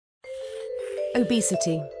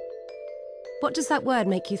Obesity. What does that word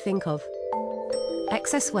make you think of?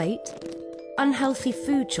 Excess weight? Unhealthy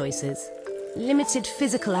food choices? Limited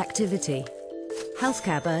physical activity?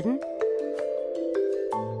 Healthcare burden?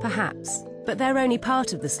 Perhaps, but they're only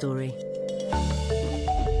part of the story.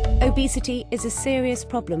 Obesity is a serious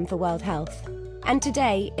problem for world health, and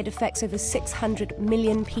today it affects over 600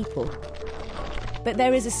 million people. But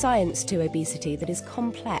there is a science to obesity that is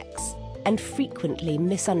complex and frequently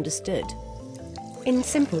misunderstood. In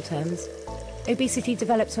simple terms, obesity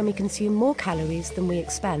develops when we consume more calories than we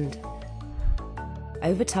expend.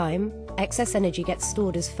 Over time, excess energy gets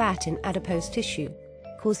stored as fat in adipose tissue,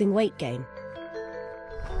 causing weight gain.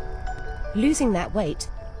 Losing that weight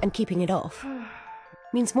and keeping it off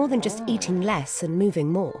means more than just eating less and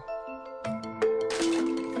moving more.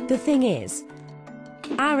 The thing is,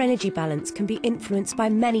 our energy balance can be influenced by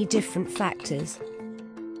many different factors,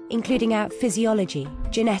 including our physiology,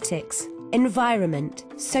 genetics, environment,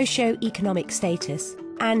 socio-economic status,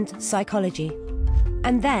 and psychology.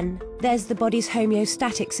 And then there's the body's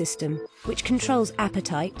homeostatic system, which controls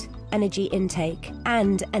appetite, energy intake,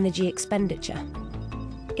 and energy expenditure.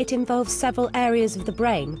 It involves several areas of the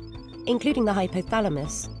brain, including the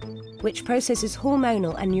hypothalamus, which processes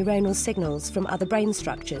hormonal and neuronal signals from other brain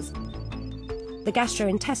structures, the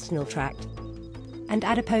gastrointestinal tract, and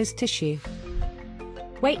adipose tissue.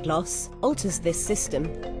 Weight loss alters this system,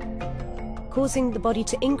 causing the body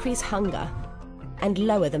to increase hunger and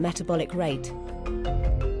lower the metabolic rate.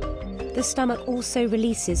 The stomach also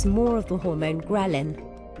releases more of the hormone ghrelin,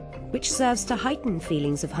 which serves to heighten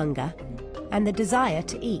feelings of hunger and the desire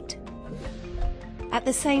to eat. At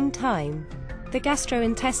the same time, the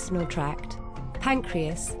gastrointestinal tract,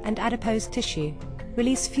 pancreas, and adipose tissue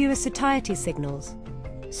release fewer satiety signals,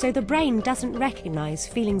 so the brain doesn't recognize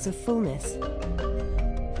feelings of fullness.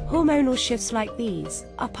 Hormonal shifts like these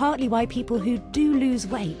are partly why people who do lose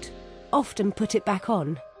weight often put it back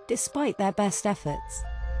on, despite their best efforts.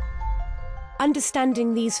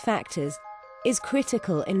 Understanding these factors is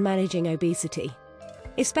critical in managing obesity,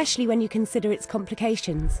 especially when you consider its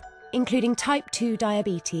complications, including type 2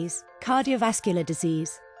 diabetes, cardiovascular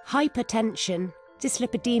disease, hypertension,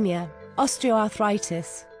 dyslipidemia,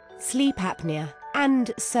 osteoarthritis, sleep apnea,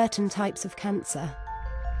 and certain types of cancer.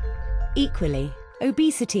 Equally,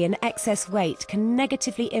 obesity and excess weight can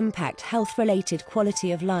negatively impact health-related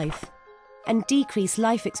quality of life and decrease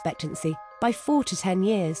life expectancy by 4 to 10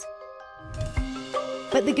 years.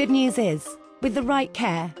 But the good news is, with the right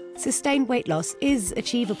care, sustained weight loss is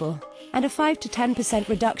achievable, and a 5 to 10%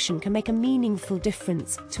 reduction can make a meaningful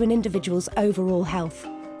difference to an individual's overall health.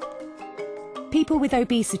 People with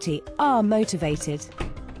obesity are motivated.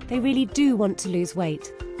 They really do want to lose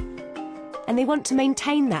weight, and they want to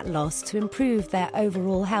maintain that loss to improve their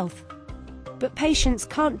overall health. But patients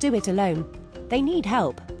can't do it alone. They need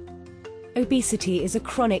help. Obesity is a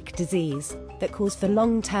chronic disease that calls for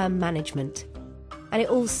long-term management, and it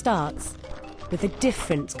all starts with a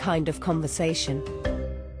different kind of conversation.